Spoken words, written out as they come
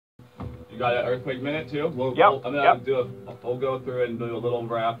got an earthquake minute too? We'll go through it and do a little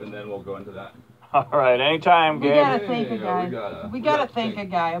wrap, and then we'll go into that. All right, anytime, Gabe. We gotta thank a guy. We gotta thank a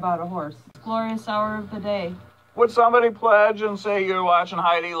guy about a horse. Glorious hour of the day. Would somebody pledge and say you're watching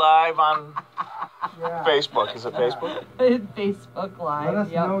Heidi live on Facebook? Is it Facebook? Facebook Live. Let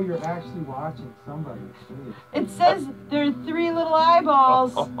us know you're actually watching somebody. It says there are 3 little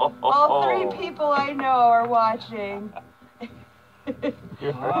eyeballs. All 3 people I know are watching.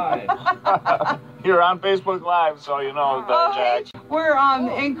 Hi. You're on Facebook Live, so you know that, Jack. We're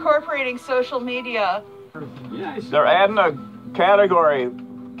incorporating social media. Yeah, they're adding a category.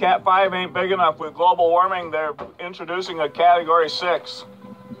 Cat 5 ain't big enough with global warming. They're introducing a category 6.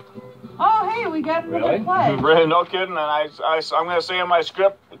 Oh, hey, we got another pledge. Really, no kidding. And I'm going to say in my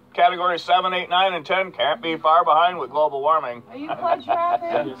script, category 7, 8, 9, and 10 can't be far behind with global warming. Are you pledge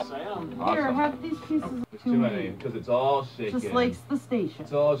wrapping? Yes, I am. Here, Awesome. have these pieces. Too many, because it's all shaking. Just like the station.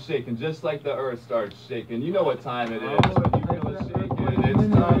 It's all shaking, just like the earth starts shaking. You know what time it is. When you feel it shaking,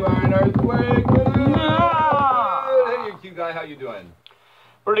 it's time for an earthquake. Hey, you cute guy, how you doing?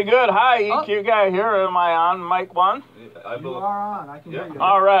 Pretty good. Hi, EQ guy here. Am I on mic 1? You are on. I can hear you.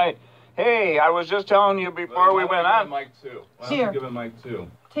 All right. Hey, I was just telling you before we went on. Mic 2. Here. Give him mic 2.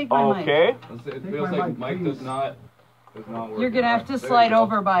 Take my mic. Okay. It feels like mic does not work. You're gonna have to slide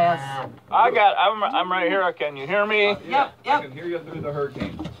over by us. I'm right here. Can you hear me? Yep. I can hear you through the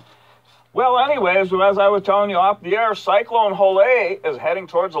hurricane. Well, anyways, as I was telling you off the air, Cyclone HOLA is heading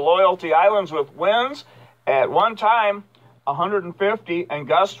towards the Loyalty Islands with winds at one time 150 and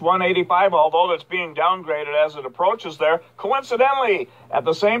gusts 185, although it's being downgraded as it approaches there. Coincidentally, at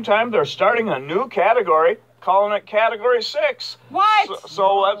the same time, they're starting a new category, calling it Category 6. What?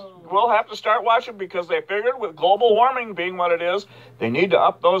 So we'll have to start watching, because they figured with global warming being what it is, they need to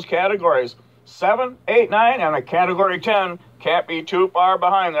up those categories. 7, 8, 9, and a Category 10 can't be too far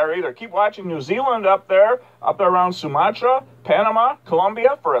behind there either. Keep watching New Zealand up there around Sumatra, Panama,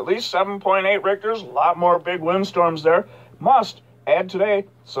 Colombia for at least 7.8 Richters. A lot more big windstorms there. Must add today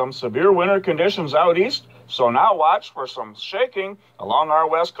some severe winter conditions out east, so now watch for some shaking along our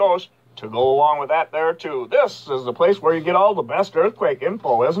west coast to go along with that there too. This is the place where you get all the best earthquake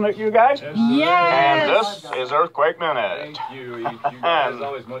info, isn't it, you guys? Yes. And this is Earthquake Minute. Thank you. You guys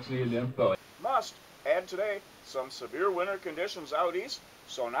always much needed info. Must add today some severe winter conditions out east,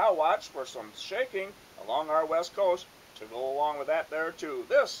 so now watch for some shaking along our west coast to go along with that there too.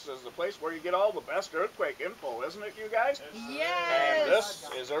 This is the place where you get all the best earthquake info, isn't it, you guys? Yes. And this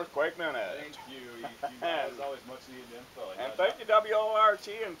is Earthquake Minute. Thank you. You guys always much needed info. And thank you, WORT,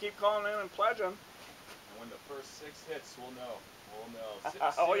 and keep calling in and pledging. And when the first 6 hits, we'll know. We'll know.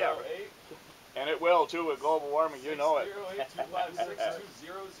 608. Oh, yeah. And it will too with global warming, you know it.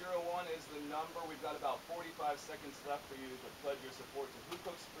 608-256-2001 is the number. We've got about 45 seconds left for you to pledge your support to Who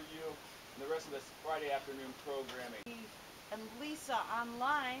Cooks For You and the rest of this Friday afternoon programming. And Lisa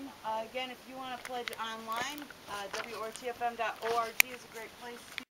online. Again, if you want to pledge online, WORTFM.org is a great place.